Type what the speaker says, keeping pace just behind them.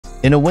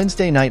In a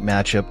Wednesday night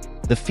matchup,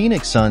 the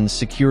Phoenix Suns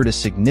secured a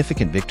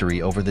significant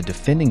victory over the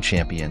defending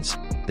champions,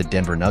 the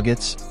Denver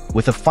Nuggets,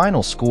 with a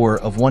final score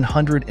of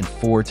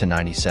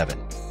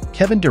 104-97.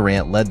 Kevin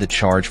Durant led the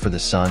charge for the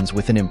Suns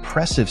with an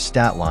impressive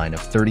stat line of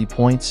 30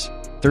 points,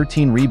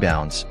 13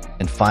 rebounds,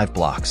 and 5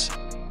 blocks.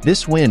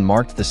 This win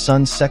marked the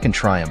Suns' second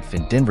triumph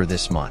in Denver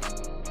this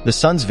month. The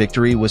Suns'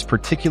 victory was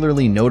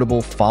particularly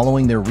notable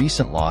following their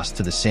recent loss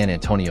to the San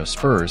Antonio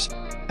Spurs,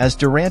 as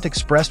Durant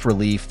expressed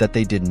relief that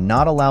they did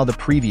not allow the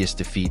previous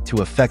defeat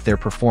to affect their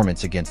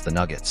performance against the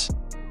Nuggets.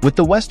 With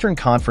the Western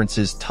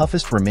Conference's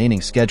toughest remaining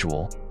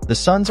schedule, the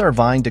Suns are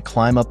vying to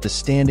climb up the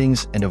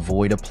standings and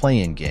avoid a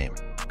play-in game,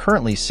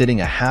 currently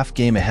sitting a half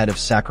game ahead of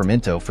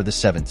Sacramento for the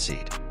 7th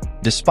seed.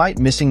 Despite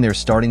missing their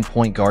starting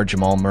point guard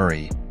Jamal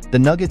Murray, the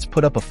Nuggets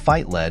put up a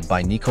fight led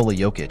by Nikola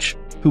Jokic,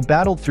 who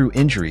battled through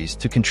injuries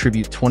to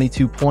contribute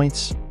 22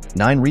 points,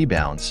 9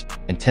 rebounds,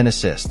 and 10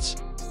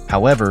 assists.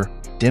 However,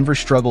 Denver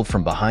struggled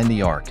from behind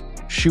the arc,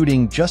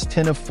 shooting just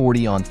 10 of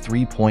 40 on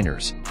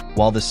three-pointers,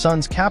 while the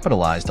Suns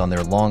capitalized on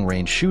their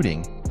long-range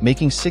shooting,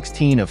 making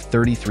 16 of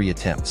 33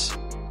 attempts.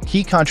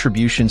 Key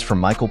contributions from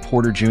Michael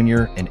Porter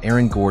Jr. and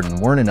Aaron Gordon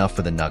weren't enough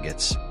for the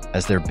Nuggets,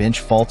 as their bench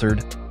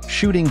faltered,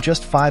 shooting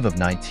just 5 of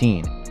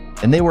 19,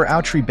 and they were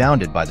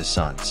out-rebounded by the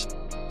Suns.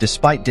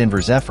 Despite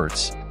Denver's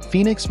efforts,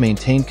 Phoenix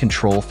maintained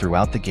control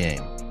throughout the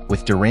game,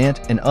 with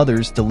Durant and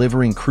others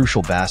delivering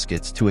crucial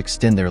baskets to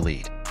extend their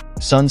lead.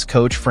 Suns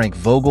coach Frank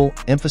Vogel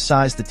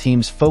emphasized the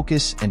team's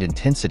focus and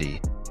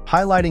intensity,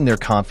 highlighting their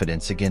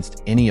confidence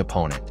against any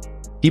opponent.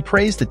 He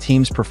praised the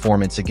team's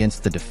performance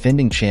against the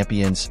defending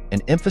champions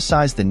and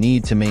emphasized the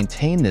need to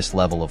maintain this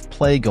level of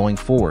play going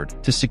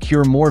forward to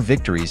secure more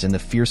victories in the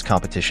fierce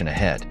competition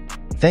ahead.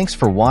 Thanks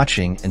for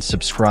watching and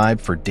subscribe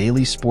for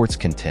daily sports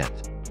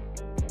content.